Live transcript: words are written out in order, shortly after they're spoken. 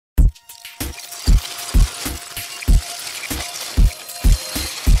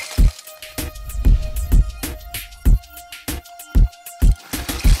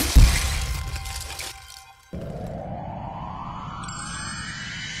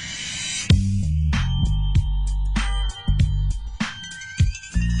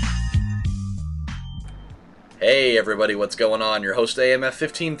Hey everybody, what's going on? Your host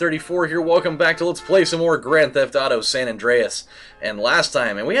AMF1534 here. Welcome back to Let's Play some more Grand Theft Auto San Andreas. And last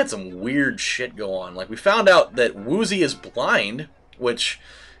time, we had some weird shit go on. Like, we found out that Woozie is blind, which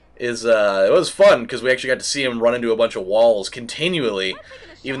is, it was fun, because we actually got to see him run into a bunch of walls continually,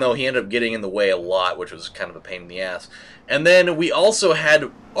 even though he ended up getting in the way a lot, which was kind of a pain in the ass. And then we also had,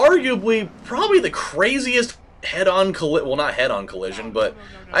 arguably, probably the craziest head-on collision, well, not head-on collision, but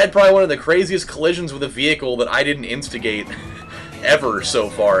I had probably one of the craziest collisions with a vehicle that I didn't instigate ever so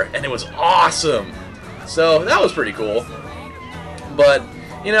far, and it was awesome! So, that was pretty cool. But,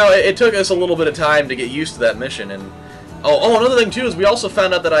 you know, it took us a little bit of time to get used to that mission, and oh, another thing too is we also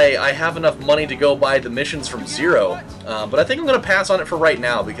found out that I have enough money to go buy the missions from zero, but I think I'm going to pass on it for right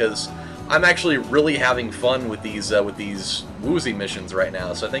now, because I'm actually really having fun with these Woozie missions right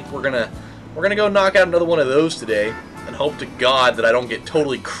now, so I think we're gonna go knock out another one of those today, and hope to God that I don't get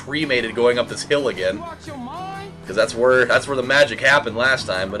totally cremated going up this hill again, because that's where the magic happened last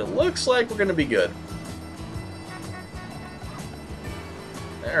time. But it looks like we're gonna be good.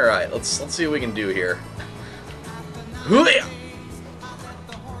 All right, let's see what we can do here.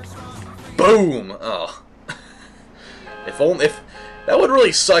 Boom! Oh, if that would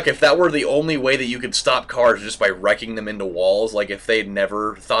really suck if that were the only way that you could stop cars, just by wrecking them into walls. Like, if they'd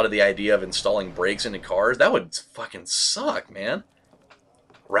never thought of the idea of installing brakes into cars, that would fucking suck, man.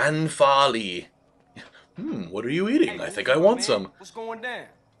 Ranfali. What are you eating? I think I want some. What's going down?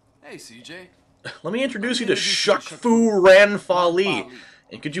 Hey, CJ. Let me introduce you to Shukfu Ranfali.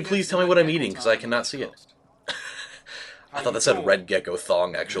 And could you please tell me what I'm eating, because I cannot see it. I thought that said Red Gecko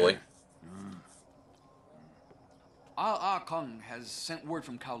Thong, actually. Ah Kung has sent word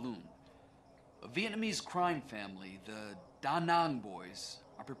from Kowloon. A Vietnamese crime family, the Da Nang boys,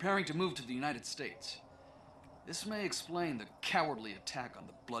 are preparing to move to the United States. This may explain the cowardly attack on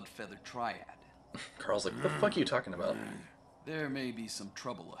the Blood-Feathered Triad. Carl's like, what the fuck are you talking about? There may be some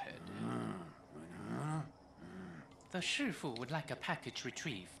trouble ahead. The Shifu would like a package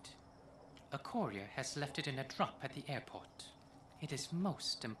retrieved. A courier has left it in a drop at the airport. It is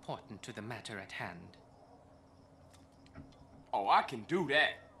most important to the matter at hand. Oh, I can do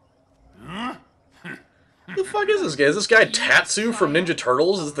that. Who the fuck is this guy? Is this guy Tatsu from Ninja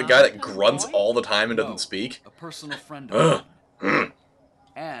Turtles? Is this the guy that grunts all the time and doesn't speak? A personal friend of mine.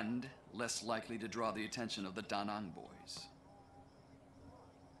 And less likely to draw the attention of the Da Nang boys.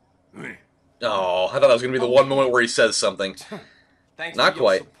 Oh, I thought that was going to be the one moment where he says something. Thanks Not for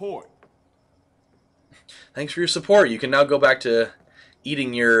quite. Your support. Thanks for your support. You can now go back to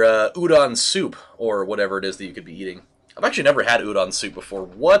eating your udon soup, or whatever it is that you could be eating. I've actually never had udon soup before.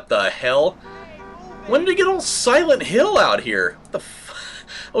 What the hell? When did it get all Silent Hill out here? What the f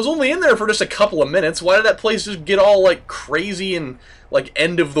I was only in there for just a couple of minutes. Why did that place just get all, like, crazy and, like,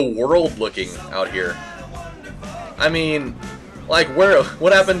 end of the world looking out here? I mean, like,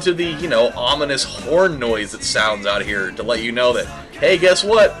 what happened to the, you know, ominous horn noise that sounds out here to let you know that, hey, guess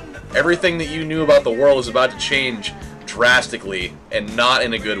what? Everything that you knew about the world is about to change drastically, and not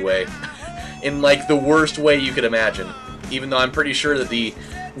in a good way. In, like, the worst way you could imagine. Even though I'm pretty sure that the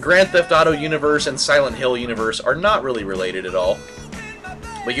Grand Theft Auto universe and Silent Hill universe are not really related at all.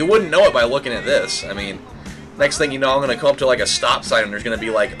 But you wouldn't know it by looking at this. I mean, next thing you know, I'm going to come up to, like, a stop sign, and there's going to be,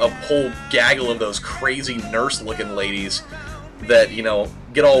 like, a whole gaggle of those crazy nurse-looking ladies that, you know,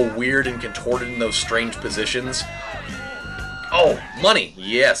 get all weird and contorted in those strange positions. Oh, money!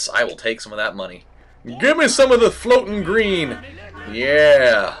 Yes, I will take some of that money. Give me some of the floating green!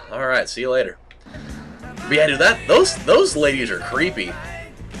 Yeah! Alright, see you later. But yeah, dude, those ladies are creepy.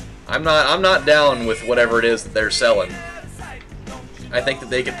 I'm not down with whatever it is that they're selling. I think that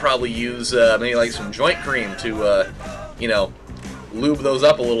they could probably use maybe like some joint cream to you know, lube those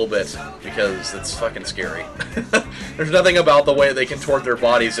up a little bit, because it's fucking scary. There's nothing about the way they contort their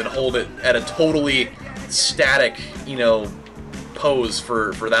bodies and hold it at a totally static, you know, pose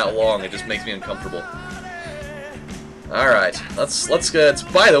for that long. It just makes me uncomfortable. Alright, let's go.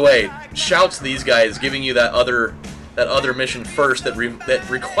 By the way, shouts to these guys giving you that other mission first that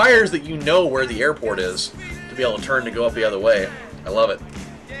requires that you know where the airport is to be able to turn to go up the other way. I love it.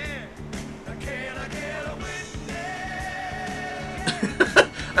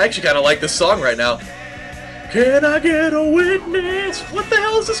 I actually kind of like this song right now. Can I get a witness? What the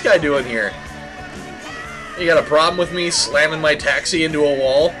hell is this guy doing here? You got a problem with me slamming my taxi into a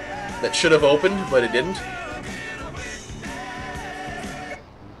wall that should have opened, but it didn't?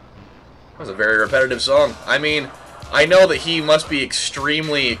 That was a very repetitive song. I mean, I know that he must be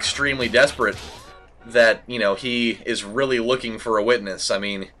extremely, extremely desperate that, you know, he is really looking for a witness. I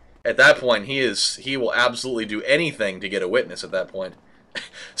mean, at that point, he will absolutely do anything to get a witness at that point.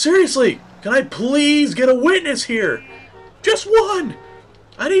 Seriously, can I please get a witness here? Just one!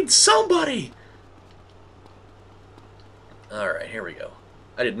 I need somebody! Alright, here we go.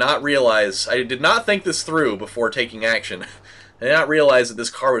 I did not think this through before taking action. I did not realize that this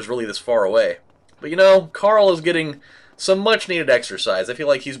car was really this far away. But you know, Carl is getting some much needed exercise. I feel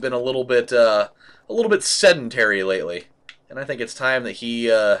like he's been a little bit sedentary lately. And I think it's time that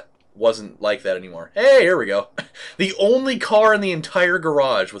he wasn't like that anymore. Hey, here we go. The only car in the entire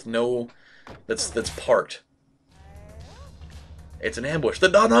garage with no that's parked. It's an ambush. The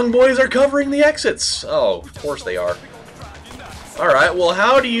Da Nang boys are covering the exits. Oh, of course they are. Alright, well,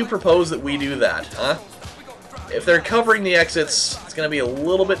 how do you propose that we do that, huh? If they're covering the exits, it's going to be a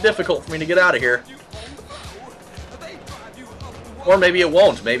little bit difficult for me to get out of here. Or maybe it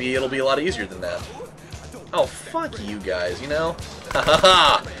won't. Maybe it'll be a lot easier than that. Oh, fuck you guys, you know? Ha ha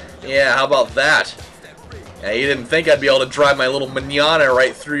ha! Yeah, how about that? Yeah, you didn't think I'd be able to drive my little manana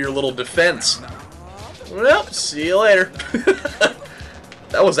right through your little defense. Well, see you later.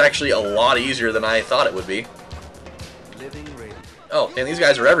 That was actually a lot easier than I thought it would be. Oh, and these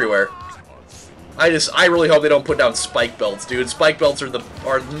guys are everywhere. I really hope they don't put down spike belts, dude. Spike belts are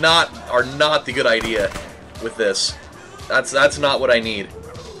not the good idea with this. That's not what I need.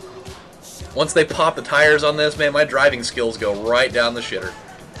 Once they pop the tires on this, man, my driving skills go right down the shitter.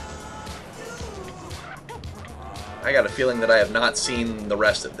 I got a feeling that I have not seen the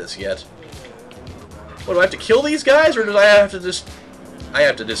rest of this yet. What, do I have to kill these guys, or do I have to just... I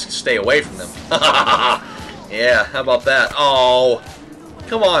have to just stay away from them. Yeah, how about that? Oh,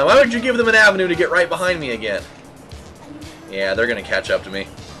 come on. Why would you give them an avenue to get right behind me again? Yeah, they're going to catch up to me.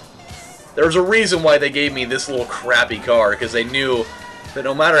 There's a reason why they gave me this little crappy car, because they knew that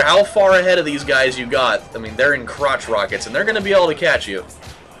no matter how far ahead of these guys you got, I mean, they're in crotch rockets, and they're going to be able to catch you.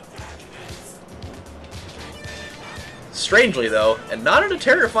 Strangely, though, and not at a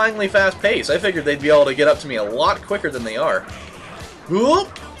terrifyingly fast pace. I figured they'd be able to get up to me a lot quicker than they are. Whoop!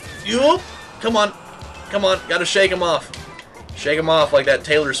 Whoop! Come on. Come on. Gotta shake them off. Shake them off like that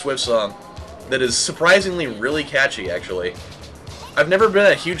Taylor Swift song. That is surprisingly really catchy, actually. I've never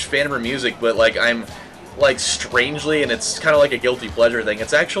been a huge fan of her music, but, like, I'm, like, strangely, and it's kind of like a guilty pleasure thing,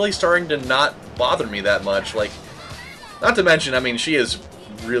 it's actually starting to not bother me that much. Like, not to mention, I mean, she is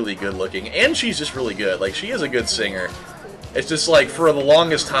really good looking, and she's just really good. Like, she is a good singer. It's just like, for the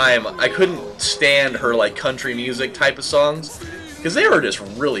longest time, I couldn't stand her, like, country music type of songs, because they were just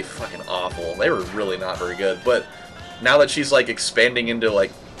really fucking awful. They were really not very good, but now that she's, like, expanding into,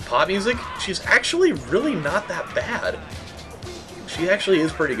 like, pop music, she's actually really not that bad. She actually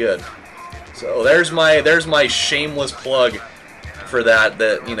is pretty good. So, there's my shameless plug for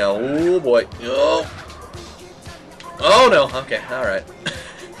that, you know, oh boy. Oh no, okay, alright.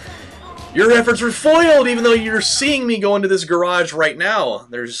 Your efforts were foiled, even though you're seeing me go into this garage right now.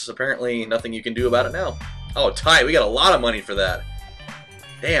 There's apparently nothing you can do about it now. Oh, tight. We got a lot of money for that.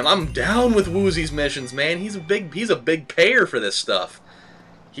 Damn, I'm down with Woozie's missions, man. He's a big payer for this stuff.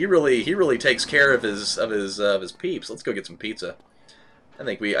 He really takes care of his peeps. Let's go get some pizza. I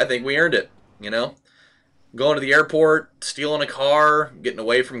think we earned it. You know, going to the airport, stealing a car, getting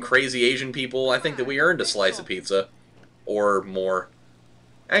away from crazy Asian people. I think that we earned a slice of pizza, or more.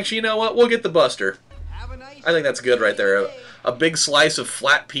 Actually, you know what? We'll get the Buster. I think that's good right there. A big slice of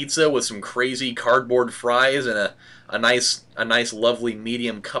flat pizza with some crazy cardboard fries and a nice lovely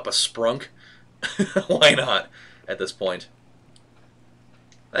medium cup of sprunk. Why not at this point?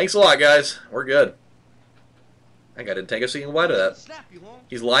 Thanks a lot, guys. We're good. I didn't take a single bite of that.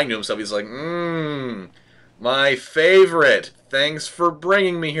 He's lying to himself. He's like, my favorite. Thanks for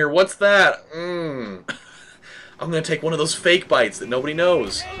bringing me here. What's that? I'm going to take one of those fake bites that nobody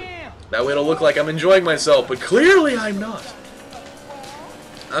knows. That way it'll look like I'm enjoying myself, but clearly I'm not.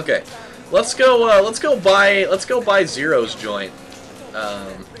 Okay, let's go buy Zero's joint.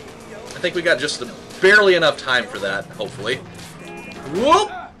 I think we got just barely enough time for that, hopefully. Whoop!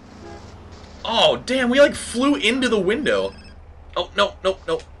 Oh, damn, we like flew into the window. Oh, no.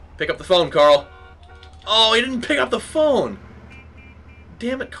 Pick up the phone, Carl. Oh, he didn't pick up the phone.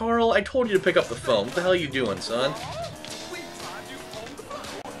 Damn it, Carl. I told you to pick up the phone. What the hell are you doing, son?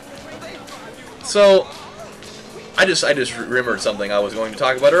 So, I just remembered something I was going to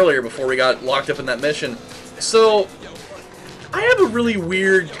talk about earlier before we got locked up in that mission. So, I have a really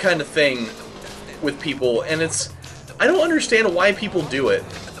weird kind of thing with people, and I don't understand why people do it.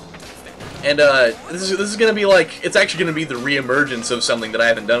 And this is gonna be like, it's actually gonna be the reemergence of something that I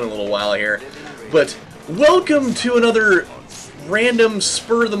haven't done in a little while here. But welcome to another random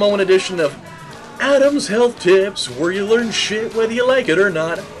spur-of-the-moment edition of Adam's Health Tips, where you learn shit whether you like it or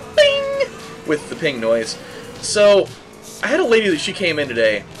not. Bing! With the ping noise. So, I had a lady that she came in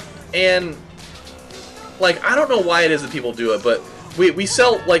today, and like I don't know why it is that people do it, but we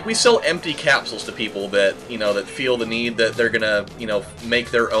sell empty capsules to people that that feel the need that they're gonna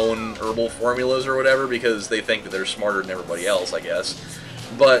make their own herbal formulas or whatever because they think that they're smarter than everybody else, I guess.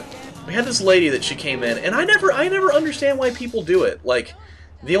 But we had this lady that she came in, and I never understand why people do it. Like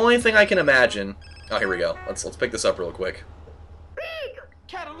the only thing I can imagine. Oh, here we go. Let's pick this up real quick.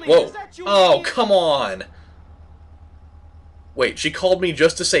 Whoa! Oh, come on! Wait, she called me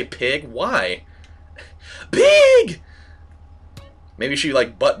just to say pig? Why? Pig! Maybe she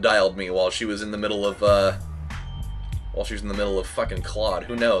like butt dialed me while she was in the middle of fucking Claude.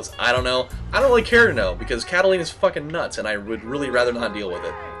 Who knows? I don't know. I don't really care to know because Catalina's fucking nuts, and I would really rather not deal with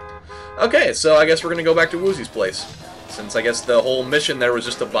it. Okay, so I guess we're gonna go back to Woozie's place, since I guess the whole mission there was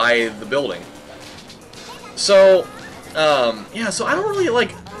just to buy the building. So, yeah. So I don't really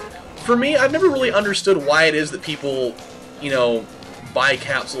like. For me, I've never really understood why it is that people, buy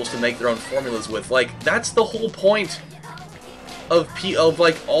capsules to make their own formulas with. Like that's the whole point of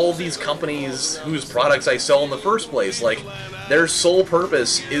like all these companies whose products I sell in the first place. Like their sole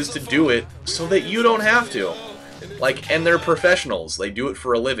purpose is to do it so that you don't have to. Like, and they're professionals. They do it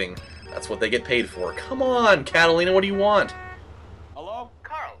for a living. That's what they get paid for. Come on, Catalina, what do you want? Hello?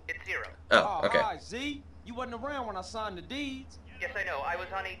 Carl, it's Zero. Oh, okay. Hi, Z. You wasn't around when I signed the deeds. Yes, I know. I was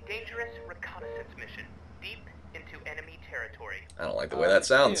on a dangerous reconnaissance mission, deep into enemy territory. I don't like the way that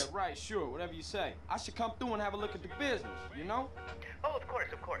sounds. Yeah, right, sure, whatever you say. I should come through and have a look at the business, you know? Oh, of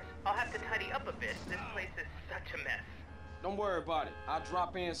course, of course. I'll have to tidy up a bit. This place is such a mess. Don't worry about it. I'll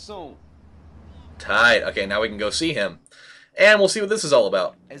drop in soon. Tight. Okay, now we can go see him. And we'll see what this is all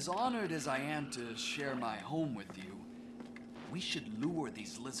about. As honored as I am to share my home with you, we should lure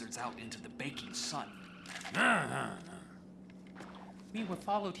these lizards out into the baking sun. We were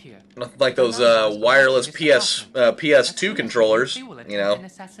followed here. Nothing like those wireless PS2 controllers, An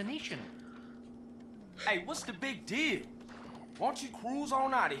assassination. Hey, what's the big deal? Won't you cruise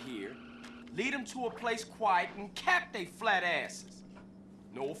on out of here, lead them to a place quiet, and cap they flat asses?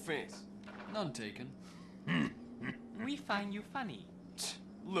 No offense. None taken. We find you funny.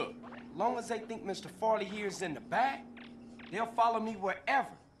 Look, long as they think Mr. Farley here is in the back, they'll follow me wherever.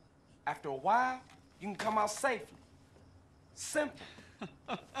 After a while, you can come out safely. Simple.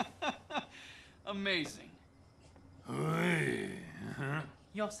 Amazing.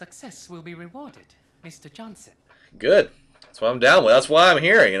 Your success will be rewarded, Mr. Johnson. Good. That's what I'm down with. That's why I'm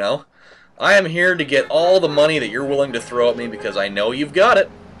here, I am here to get all the money that you're willing to throw at me because I know you've got it.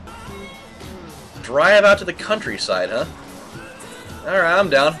 Drive out to the countryside, huh? Alright, I'm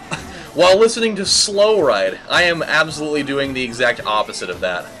down. While listening to Slow Ride, I am absolutely doing the exact opposite of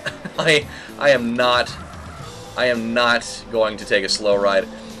that. I am not going to take a slow ride.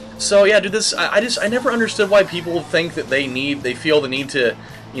 So yeah, dude, I never understood why people think that they feel the need to,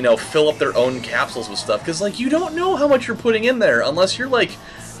 fill up their own capsules with stuff, because like you don't know how much you're putting in there unless you're like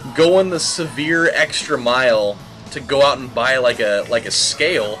going the severe extra mile to go out and buy like a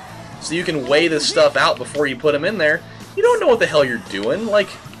scale so you can weigh this stuff out before you put them in there. You don't know what the hell you're doing. Like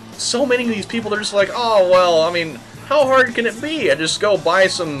so many of these people, they're just like, oh well, I mean, how hard can it be? I just go buy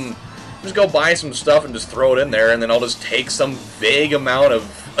some stuff and just throw it in there, and then I'll just take some vague amount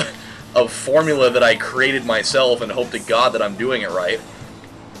of formula that I created myself and hope to God that I'm doing it right.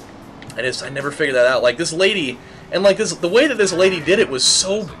 I never figured that out. Like this lady, and like the way that this lady did it was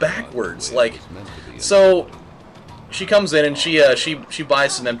so backwards. Like, so she comes in and she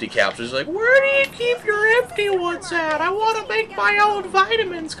buys some empty capsules. She's like, where do you keep your empty ones at? I want to make my own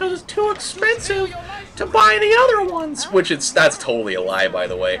vitamins because it's too expensive to buy the other ones. Which that's totally a lie, by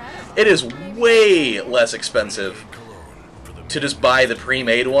the way. It is way less expensive to just buy the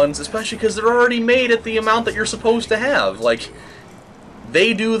pre-made ones, especially because they're already made at the amount that you're supposed to have. Like,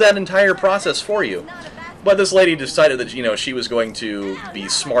 they do that entire process for you. But this lady decided that, she was going to be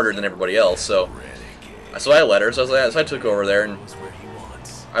smarter than everybody else, so I let her. So I took over there, and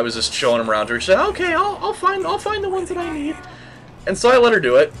I was just showing them around to her. She said, okay, I'll find the ones that I need. And so I let her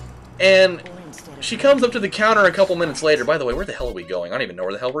do it, and she comes up to the counter a couple minutes later. By the way, where the hell are we going? I don't even know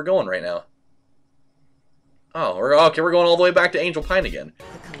where the hell we're going right now. Oh, we're going all the way back to Angel Pine again.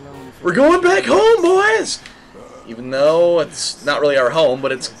 We're going back home, boys! Even though it's not really our home,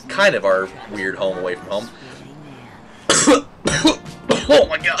 but it's kind of our weird home away from home. Oh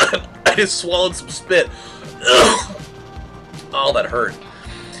my god! I just swallowed some spit. Oh, that hurt.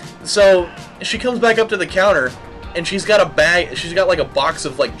 So, she comes back up to the counter, and she's got like a box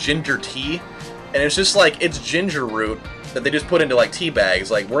of like ginger tea, and it's just like, it's ginger root that they just put into like tea bags.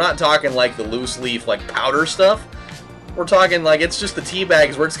 Like, we're not talking like the loose leaf like powder stuff. We're talking like it's just the tea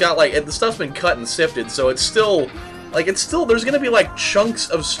bags where it's got like, the stuff's been cut and sifted, so it's still Like, it's still, there's gonna be like chunks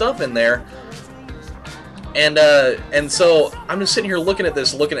of stuff in there. And so I'm just sitting here looking at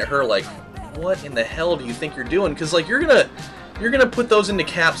this, looking at her like, what in the hell do you think you're doing? Because like you're gonna put those into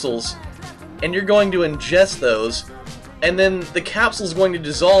capsules, and you're going to ingest those, and then the capsule's going to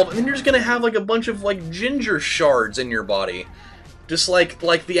dissolve, and then you're just gonna have like a bunch of like ginger shards in your body, just like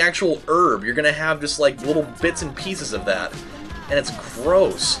the actual herb. You're gonna have just like little bits and pieces of that, and it's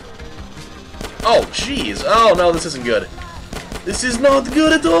gross. Oh jeez! Oh no, this isn't good. This is not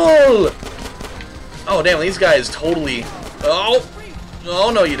good at all. Oh damn, these guys totally. Oh,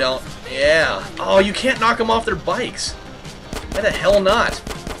 oh no, you don't. Yeah. Oh, you can't knock them off their bikes. Why the hell not?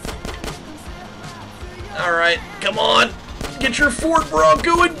 Alright, come on. Get your Ford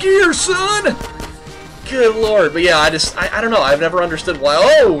Bronco in gear, son! Good lord. But yeah, I don't know. I've never understood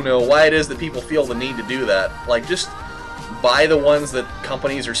why, why it is that people feel the need to do that. Like, just buy the ones that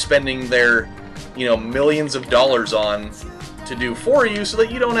companies are spending their, you know, millions of dollars on to do for you so that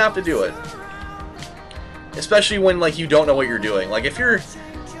you don't have to do it. Especially when, like, you don't know what you're doing. Like, if you're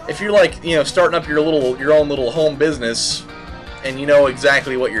like, you know, starting up your own little home business, and you know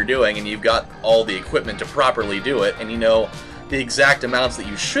exactly what you're doing, and you've got all the equipment to properly do it, and you know the exact amounts that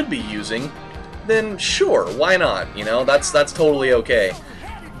you should be using, then sure, why not? You know, that's totally okay.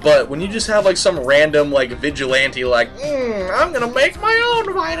 But when you just have like some random like vigilante like, I'm gonna make my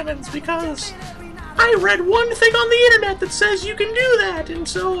own vitamins because I read one thing on the internet that says you can do that, and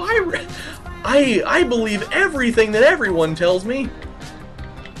so I believe everything that everyone tells me.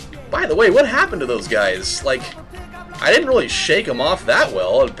 By the way, what happened to those guys? Like, I didn't really shake them off that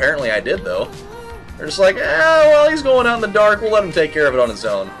well. Apparently I did, though. They're just like, well, he's going out in the dark. We'll let him take care of it on his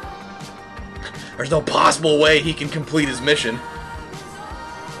own. There's no possible way he can complete his mission.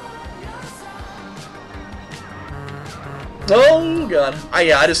 Oh, God.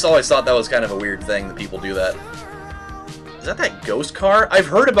 Yeah, I just always thought that was kind of a weird thing that people do that. Is that ghost car? I've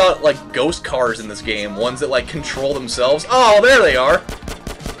heard about, like, ghost cars in this game. Ones that, like, control themselves. Oh, there they are.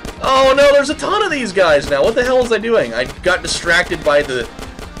 Oh no, there's a ton of these guys now. What the hell was I doing? I got distracted by the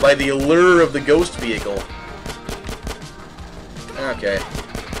allure of the ghost vehicle. Okay.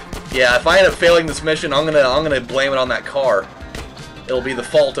 Yeah, if I end up failing this mission, I'm gonna blame it on that car. It'll be the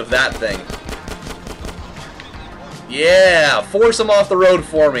fault of that thing. Yeah, force them off the road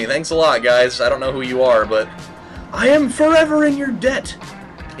for me. Thanks a lot, guys. I don't know who you are, but I am forever in your debt.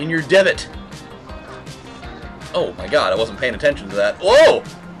 In your debit. Oh my god, I wasn't paying attention to that. Whoa!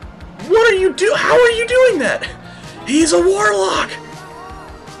 What are you doing? How are you doing that? He's a warlock!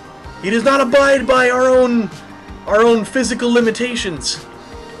 He does not abide by our own physical limitations.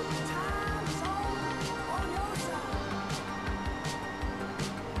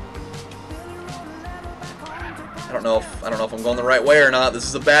 I don't know if I'm going the right way or not. This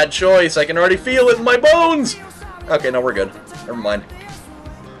is a bad choice. I can already feel it in my bones. Okay, no, we're good. Never mind.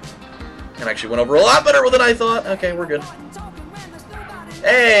 It actually went over a lot better than I thought. Okay, we're good.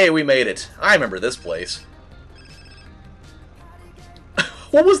 Hey, we made it. I remember this place.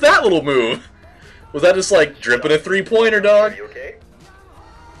 What was that little move? Was that just like dripping a three-pointer, dog? Are you okay?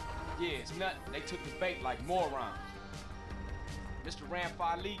 Yeah, it's nothing. They took the bait like morons. Mr.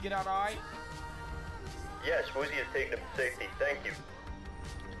 Ramfire Lee, get out all right? Yes, Woozie is taking him to safety. Thank you.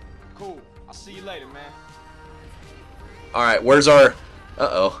 Cool. I'll see you later, man. Alright, where's our...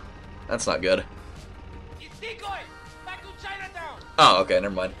 Uh-oh. That's not good. Oh, okay,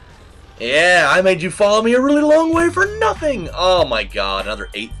 never mind. Yeah, I made you follow me a really long way for nothing! Oh my god, another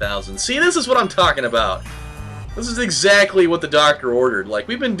 8,000. See, this is what I'm talking about. This is exactly what the doctor ordered. Like,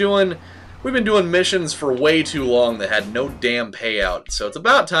 we've been doing missions for way too long that had no damn payout. So it's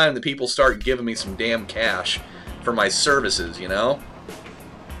about time that people start giving me some damn cash for my services, you know?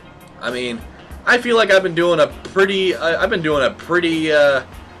 I mean, I feel like I've been doing a pretty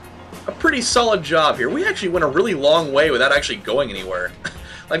solid job here. We actually went a really long way without actually going anywhere.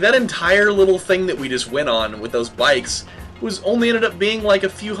 Like, that entire little thing that we just went on with those bikes was only ended up being like a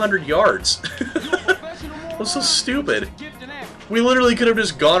few hundred yards. It was so stupid. We literally could have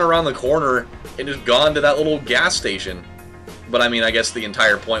just gone around the corner and just gone to that little gas station. But I mean, I guess the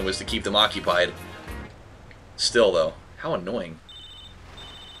entire point was to keep them occupied. Still, though, how annoying.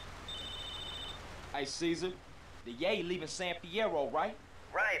 Hey, Caesar, the Yay leaving San Fierro, right?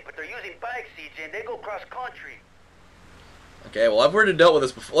 Right, but they're using bikes, CJ, and they go cross-country. Okay, well, I've already dealt with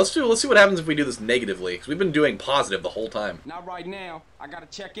this before. Let's see what happens if we do this negatively, because we've been doing positive the whole time. Not right now. I gotta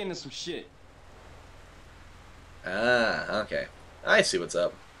check into some shit. Ah, okay. I see what's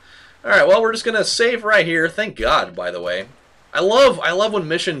up. Alright, well, we're just gonna save right here. Thank God, by the way. I love when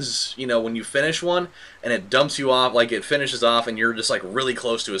missions, you know, when you finish one and it dumps you off, like it finishes off and you're just like really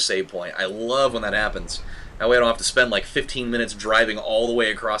close to a save point. I love when that happens. That way I don't have to spend like 15 minutes driving all the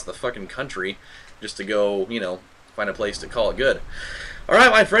way across the fucking country just to go, you know, find a place to call it good.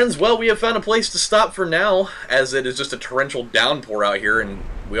 Alright, my friends, well, we have found a place to stop for now, as it is just a torrential downpour out here, and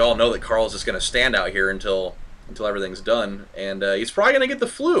we all know that Carl's just going to stand out here until everything's done, and he's probably going to get the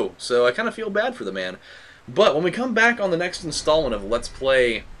flu, so I kind of feel bad for the man. But when we come back on the next installment of Let's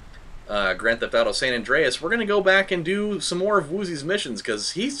Play Grand Theft Auto San Andreas, we're going to go back and do some more of Woozie's missions,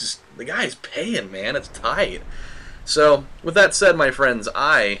 because he's just, the guy's paying, man, it's tight. So, with that said, my friends,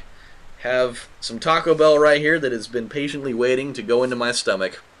 I have some Taco Bell right here that has been patiently waiting to go into my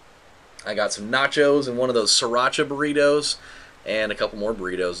stomach. I got some nachos and one of those sriracha burritos and a couple more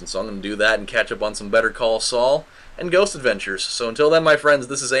burritos, and so I'm going to do that and catch up on some Better Call Saul and Ghost Adventures. So until then, my friends,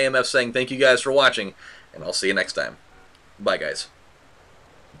 this is AMF saying thank you guys for watching, and I'll see you next time. Bye, guys.